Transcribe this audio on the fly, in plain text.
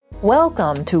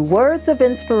Welcome to Words of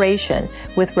Inspiration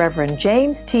with Reverend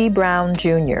James T. Brown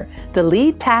Jr., the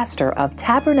lead pastor of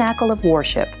Tabernacle of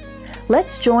Worship.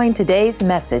 Let's join today's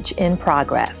message in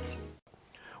progress.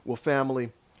 Well,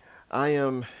 family, I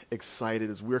am excited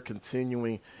as we're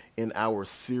continuing in our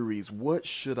series, What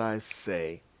Should I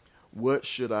Say? What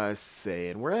Should I Say?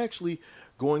 And we're actually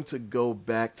going to go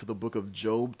back to the book of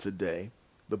Job today,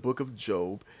 the book of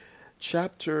Job,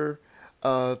 chapter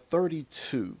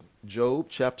 32. Job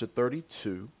chapter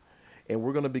 32, and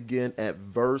we're going to begin at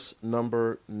verse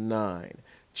number 9.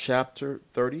 Chapter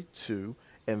 32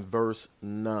 and verse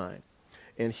 9.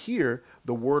 And here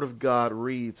the word of God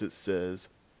reads, it says,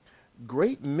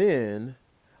 "Great men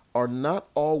are not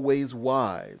always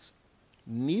wise,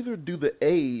 neither do the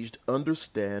aged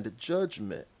understand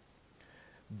judgment.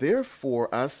 Therefore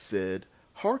I said,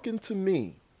 hearken to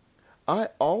me, I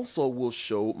also will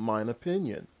show mine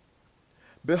opinion.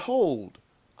 Behold,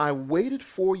 I waited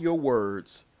for your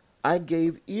words, I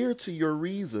gave ear to your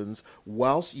reasons,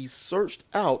 whilst ye searched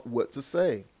out what to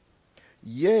say.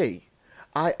 Yea,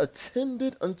 I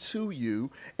attended unto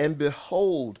you, and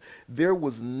behold, there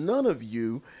was none of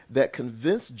you that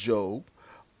convinced Job,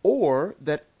 or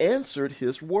that answered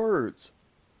his words.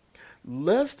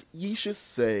 Lest ye should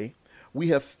say, we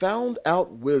have found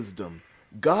out wisdom,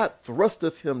 God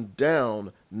thrusteth him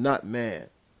down, not man.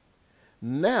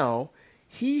 Now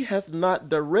he hath not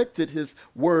directed his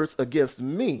words against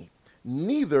me,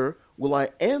 neither will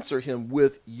I answer him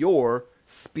with your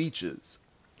speeches."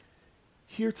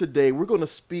 Here today, we're going to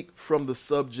speak from the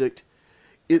subject,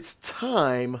 it's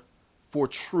time for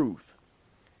truth.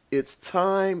 It's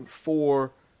time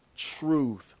for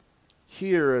truth.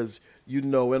 Here, as you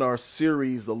know, in our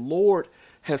series, the Lord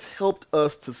has helped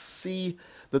us to see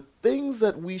the things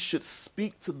that we should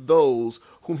speak to those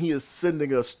whom he is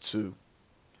sending us to.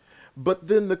 But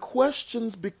then the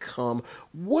questions become,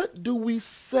 what do we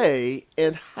say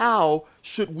and how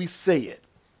should we say it?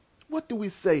 What do we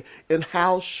say and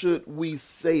how should we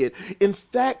say it? In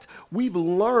fact, we've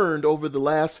learned over the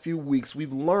last few weeks,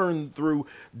 we've learned through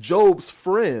Job's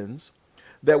friends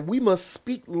that we must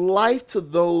speak life to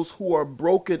those who are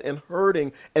broken and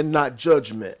hurting and not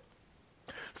judgment.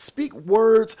 Speak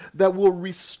words that will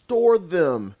restore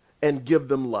them and give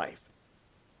them life.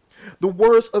 The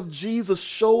words of Jesus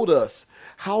showed us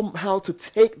how to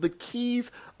take the keys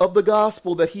of the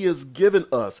gospel that he has given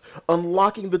us,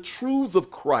 unlocking the truths of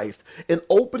Christ and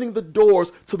opening the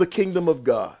doors to the kingdom of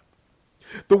God.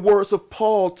 The words of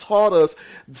Paul taught us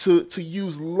to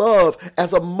use love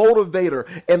as a motivator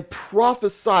and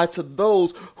prophesy to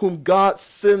those whom God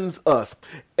sends us,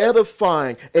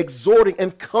 edifying, exhorting,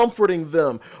 and comforting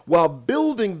them while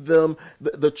building them,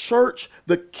 the church,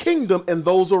 the kingdom, and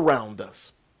those around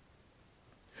us.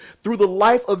 Through the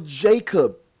life of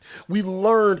Jacob, we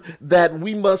learned that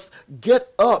we must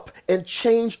get up and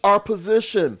change our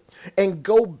position and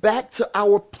go back to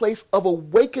our place of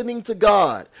awakening to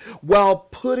God while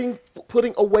putting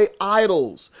away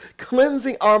idols,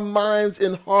 cleansing our minds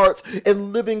and hearts,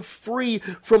 and living free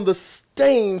from the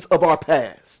stains of our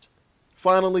past.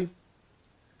 Finally,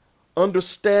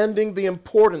 understanding the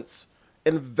importance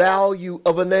and value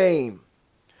of a name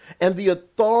and the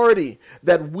authority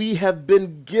that we have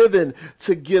been given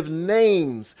to give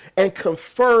names and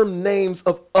confirm names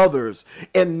of others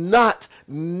and not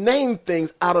name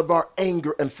things out of our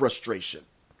anger and frustration.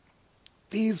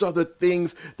 These are the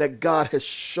things that God has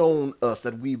shown us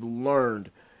that we've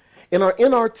learned. In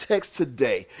our text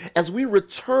today, as we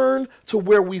return to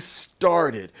where we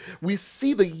started, we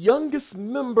see the youngest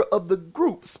member of the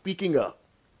group speaking up.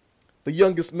 The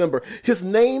youngest member, his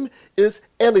name is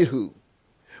Elihu,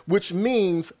 which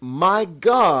means my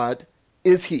God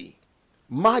is he.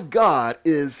 My God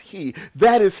is he.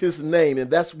 That is his name,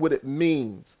 and that's what it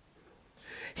means.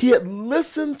 He had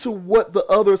listened to what the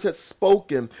others had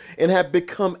spoken and had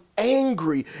become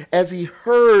angry as he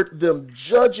heard them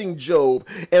judging Job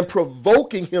and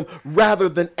provoking him rather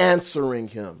than answering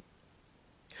him.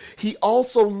 He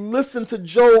also listened to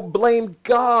Job blame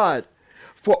God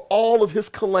for all of his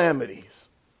calamities.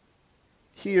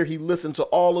 Here he listened to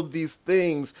all of these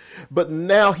things, but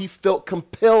now he felt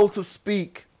compelled to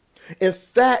speak. In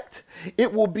fact,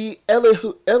 it will be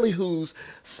Elihu's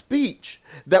speech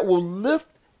that will lift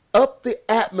up the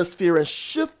atmosphere and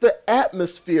shift the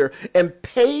atmosphere and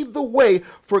pave the way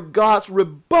for God's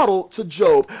rebuttal to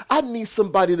Job. I need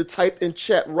somebody to type in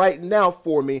chat right now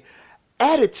for me,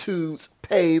 attitudes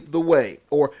pave the way,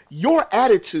 or your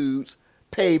attitudes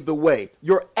pave the way.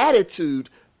 Your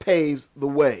attitude paves the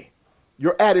way.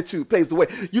 Your attitude paves the way.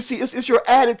 You see, it's your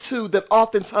attitude that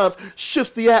oftentimes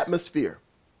shifts the atmosphere.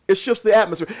 It shifts the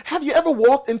atmosphere. Have you ever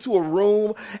walked into a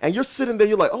room and you're sitting there,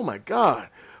 you're like, oh my God,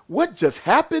 what just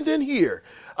happened in here?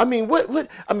 I mean,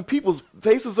 people's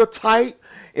faces are tight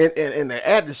and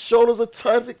the shoulders are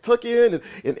tuck in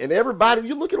and everybody,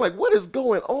 you're looking like, what is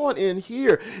going on in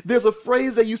here? There's a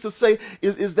phrase they used to say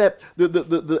is that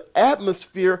the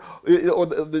atmosphere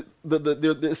or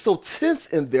it's so tense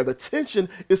in there. The tension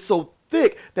is so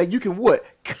thick that you can what?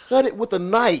 Cut it with a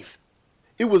knife.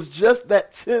 It was just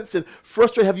that tense and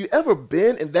frustrating. Have you ever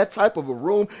been in that type of a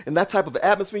room, in that type of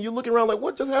atmosphere? You're looking around like,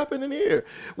 what just happened in here?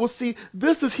 Well, see,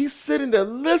 he's sitting there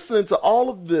listening to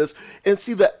all of this, and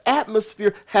see, the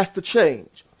atmosphere has to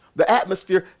change. The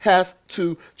atmosphere has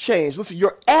to change. Listen,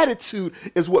 your attitude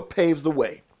is what paves the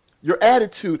way. Your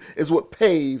attitude is what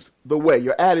paves the way.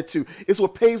 Your attitude is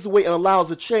what paves the way and allows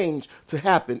a change to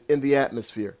happen in the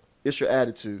atmosphere. It's your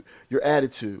attitude. Your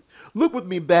attitude. Look with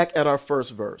me back at our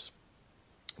first verse.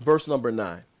 Verse number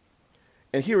 9.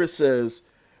 And here it says,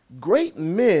 great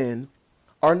men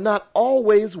are not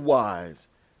always wise,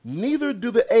 neither do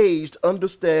the aged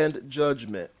understand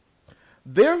judgment.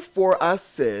 Therefore I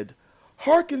said,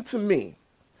 hearken to me.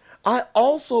 I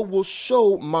also will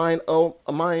show mine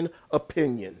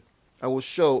opinion. I will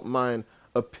show mine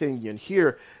opinion.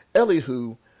 Here,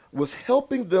 Elihu was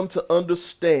helping them to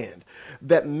understand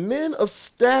that men of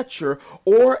stature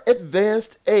or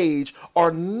advanced age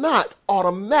are not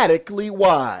automatically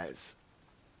wise.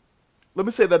 Let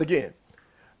me say that again.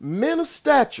 Men of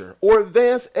stature or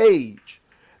advanced age,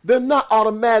 they're not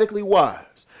automatically wise.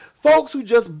 Folks who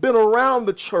just been around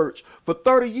the church for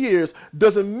 30 years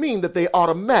doesn't mean that they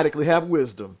automatically have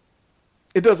wisdom.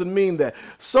 It doesn't mean that.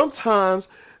 Sometimes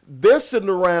they're sitting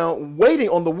around waiting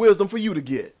on the wisdom for you to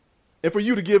get and for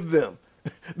you to give them.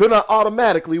 They're not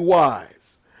automatically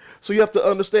wise. So you have to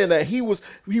understand that he was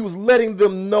letting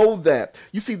them know that.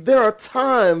 You see, there are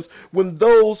times when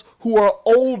those who are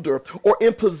older or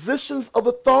in positions of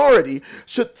authority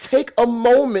should take a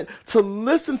moment to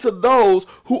listen to those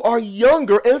who are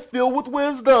younger and filled with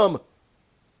wisdom.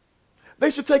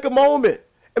 They should take a moment.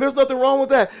 And there's nothing wrong with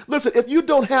that. Listen, if you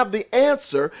don't have the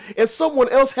answer and someone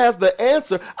else has the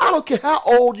answer, I don't care how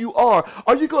old you are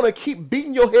you going to keep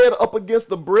beating your head up against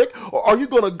the brick, or are you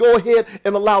going to go ahead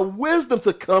and allow wisdom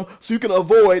to come so you can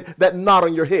avoid that knot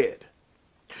on your head?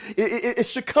 It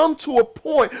should come to a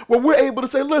point where we're able to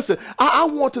say, listen, I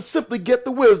want to simply get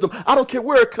the wisdom. I don't care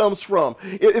where it comes from.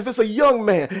 If it's a young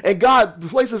man and God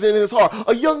places it in his heart,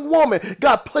 a young woman,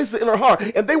 God places it in her heart,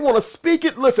 and they want to speak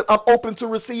it, listen, I'm open to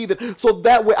receive it. So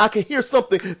that way I can hear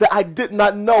something that I did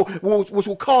not know, which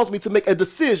will cause me to make a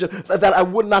decision that I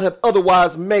would not have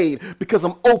otherwise made, because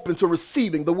I'm open to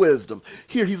receiving the wisdom.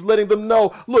 Here he's letting them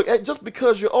know, look, just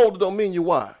because you're older don't mean you're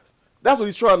wise. That's what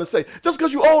he's trying to say. Just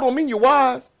because you're old don't mean you're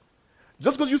wise.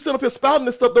 Just because you sit up here spouting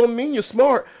this stuff don't mean you're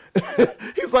smart.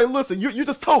 He's like, listen, you're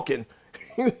just talking.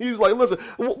 He's like, listen,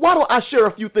 why don't I share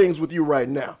a few things with you right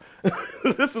now?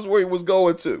 This is where he was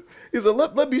going to. He said,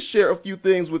 let me share a few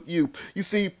things with you. You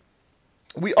see,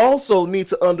 we also need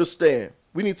to understand.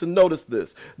 We need to notice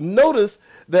this. Notice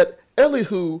that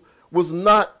Elihu was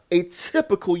not a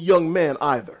typical young man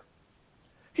either.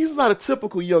 He's not a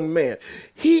typical young man.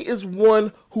 He is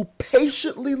one who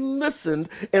patiently listened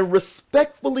and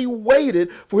respectfully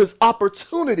waited for his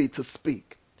opportunity to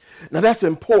speak. Now that's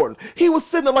important. He was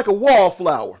sitting there like a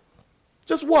wallflower,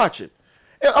 just watching.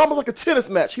 And almost like a tennis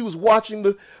match. He was watching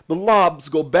the lobs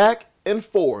go back and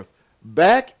forth,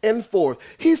 back and forth.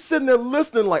 He's sitting there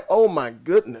listening like, oh my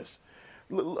goodness.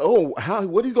 Oh,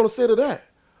 what are you going to say to that?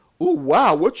 Oh,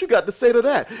 wow, what you got to say to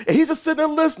that? And he's just sitting there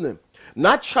listening.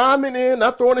 Not chiming in,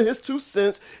 not throwing in his 2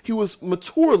 cents. He was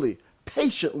maturely,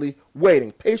 patiently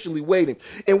waiting.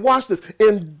 And watch this.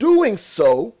 In doing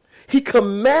so, he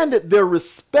commanded their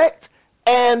respect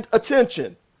and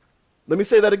attention. Let me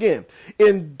say that again.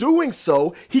 In doing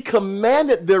so, he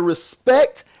commanded their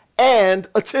respect and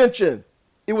attention.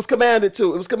 It was commanded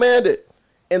to. It was commanded.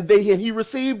 And he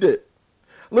received it.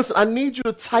 Listen, I need you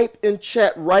to type in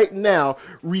chat right now,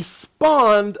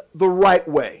 respond the right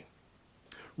way.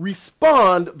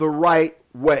 Respond the right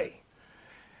way.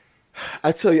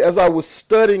 I tell you, as I was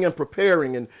studying and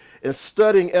preparing and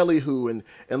studying Elihu and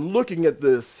looking at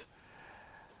this,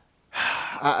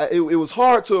 it was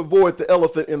hard to avoid the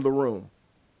elephant in the room.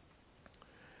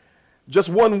 Just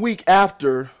 1 week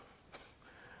after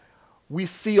we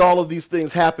see all of these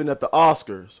things happen at the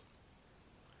Oscars,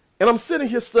 and I'm sitting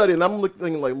here studying, and I'm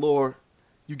thinking like, Lord,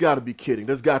 you got to be kidding.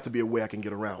 There's got to be a way I can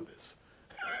get around this.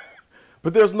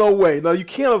 But there's no way. Now, you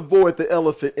can't avoid the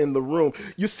elephant in the room.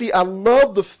 You see, I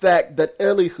love the fact that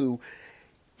Elihu,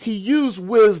 he used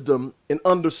wisdom and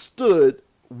understood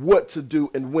what to do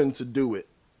and when to do it.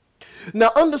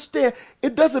 Now understand,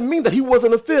 it doesn't mean that he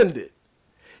wasn't offended.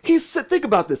 Think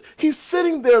about this. He's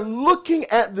sitting there looking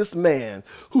at this man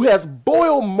who has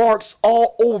boil marks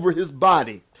all over his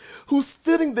body, who's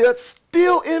sitting there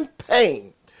still in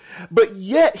pain, but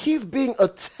yet he's being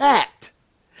attacked.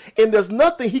 And there's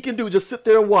nothing he can do, just sit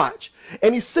there and watch.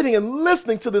 And he's sitting and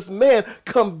listening to this man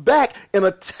come back and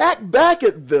attack back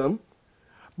at them,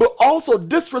 but also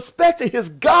disrespecting his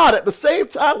God at the same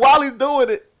time while he's doing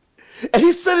it. And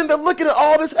he's sitting there looking at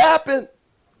all this happen.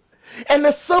 And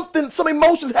there's some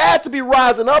emotions had to be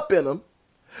rising up in him.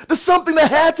 There's something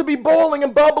that had to be boiling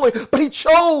and bubbling, but he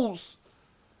chose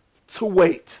to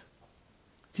wait.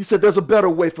 He said, there's a better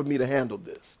way for me to handle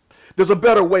this. There's a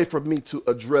better way for me to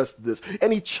address this.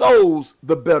 And he chose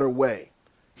the better way.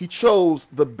 He chose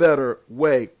the better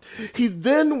way. He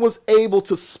then was able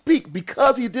to speak.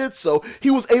 Because he did so,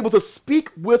 he was able to speak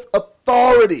with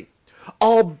authority,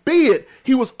 albeit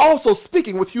he was also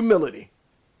speaking with humility.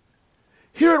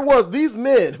 Here it was, these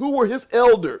men who were his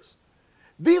elders.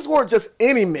 These weren't just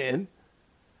any men,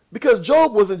 because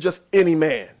Job wasn't just any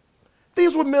man.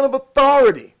 These were men of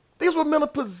authority. These were men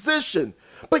of position.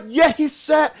 But yet he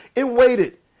sat and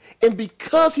waited. And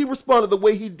because he responded the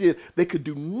way he did, they could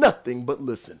do nothing but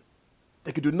listen.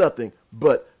 They could do nothing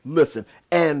but listen.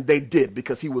 And they did,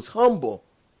 because he was humble,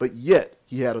 but yet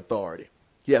he had authority.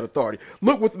 He had authority.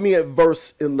 Look with me at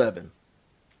verse 11.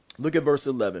 Look at verse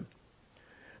 11.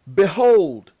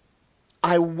 Behold,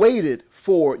 I waited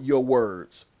for your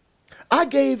words. I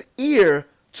gave ear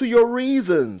to your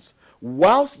reasons,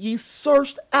 whilst ye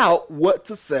searched out what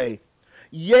to say.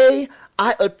 Yea,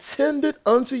 I attended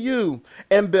unto you,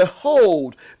 and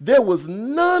behold, there was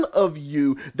none of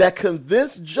you that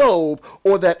convinced Job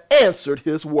or that answered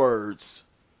his words.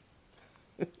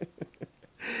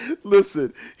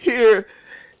 Listen, here,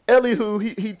 Elihu,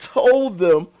 he told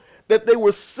them that they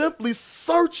were simply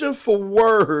searching for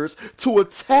words to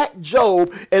attack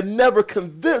Job and never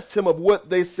convinced him of what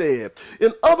they said.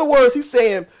 In other words, he's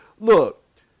saying, look,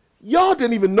 y'all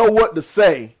didn't even know what to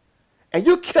say. And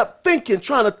you kept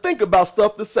trying to think about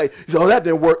stuff to say. He said, oh, that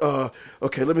didn't work.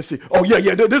 Okay, let me see. Oh, yeah,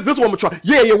 this one I'm going to try.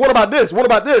 Yeah, what about this? What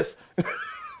about this?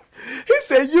 He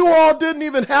said, you all didn't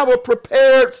even have a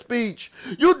prepared speech.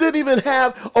 You didn't even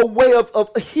have a way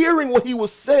of hearing what he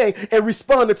was saying and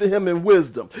responding to him in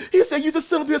wisdom. He said, you just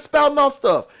sit up here spouting off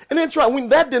stuff. And then when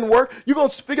that didn't work, you're going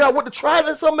to figure out what to try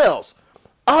and something else.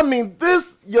 I mean,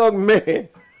 this young man,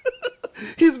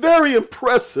 he's very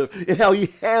impressive in how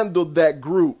he handled that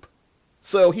group.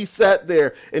 So he sat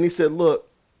there and he said, look,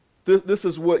 this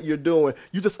is what you're doing.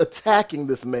 You're just attacking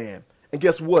this man. And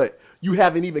guess what? You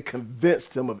haven't even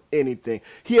convinced him of anything.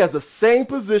 He has the same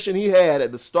position he had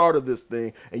at the start of this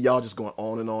thing, and y'all just going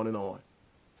on and on and on.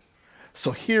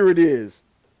 So here it is.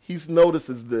 He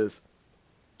notices this.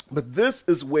 But this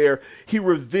is where he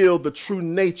revealed the true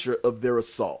nature of their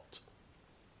assault.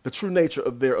 The true nature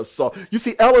of their assault. You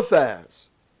see, Eliphaz,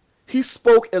 he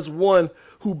spoke as one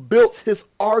who built his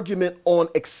argument on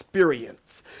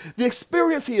experience. The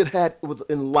experience he had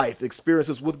in life, the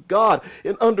experiences with God,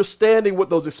 and understanding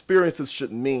what those experiences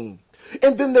should mean.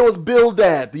 And then there was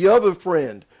Bildad, the other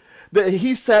friend, that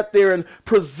he sat there and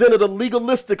presented a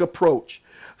legalistic approach,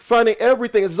 finding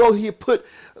everything as though he had put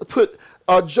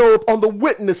Job on the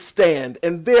witness stand,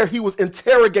 and there he was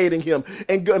interrogating him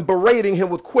and berating him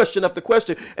with question after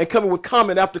question and coming with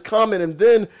comment after comment. And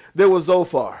then there was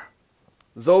Zophar.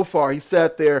 Zophar, he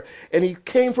sat there and he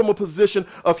came from a position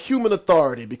of human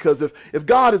authority, because if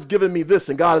God has given me this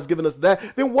and God has given us that,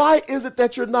 then why is it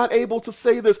that you're not able to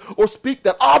say this or speak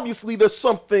that? Obviously there's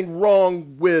something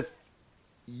wrong with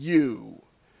you,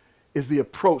 is the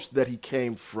approach that he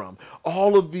came from.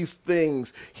 All of these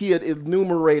things he had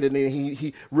enumerated and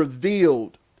he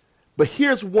revealed. But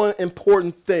here's one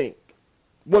important thing,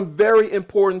 one very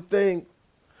important thing.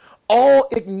 All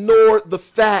ignored the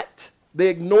fact. They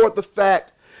ignored the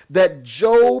fact that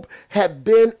Job had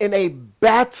been in a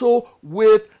battle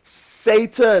with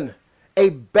Satan,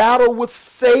 and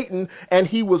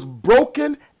he was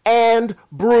broken and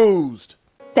bruised.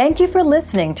 Thank you for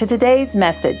listening to today's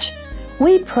message.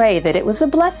 We pray that it was a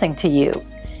blessing to you.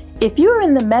 If you are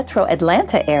in the metro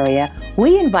Atlanta area,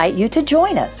 we invite you to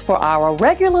join us for our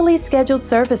regularly scheduled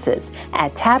services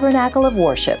at Tabernacle of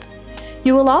Worship.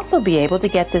 You will also be able to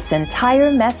get this entire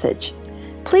message.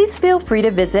 Please feel free to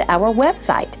visit our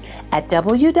website at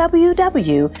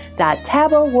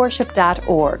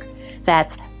www.taboworship.org.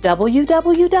 That's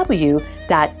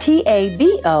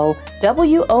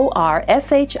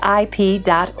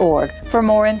www.taboworship.org for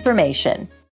more information.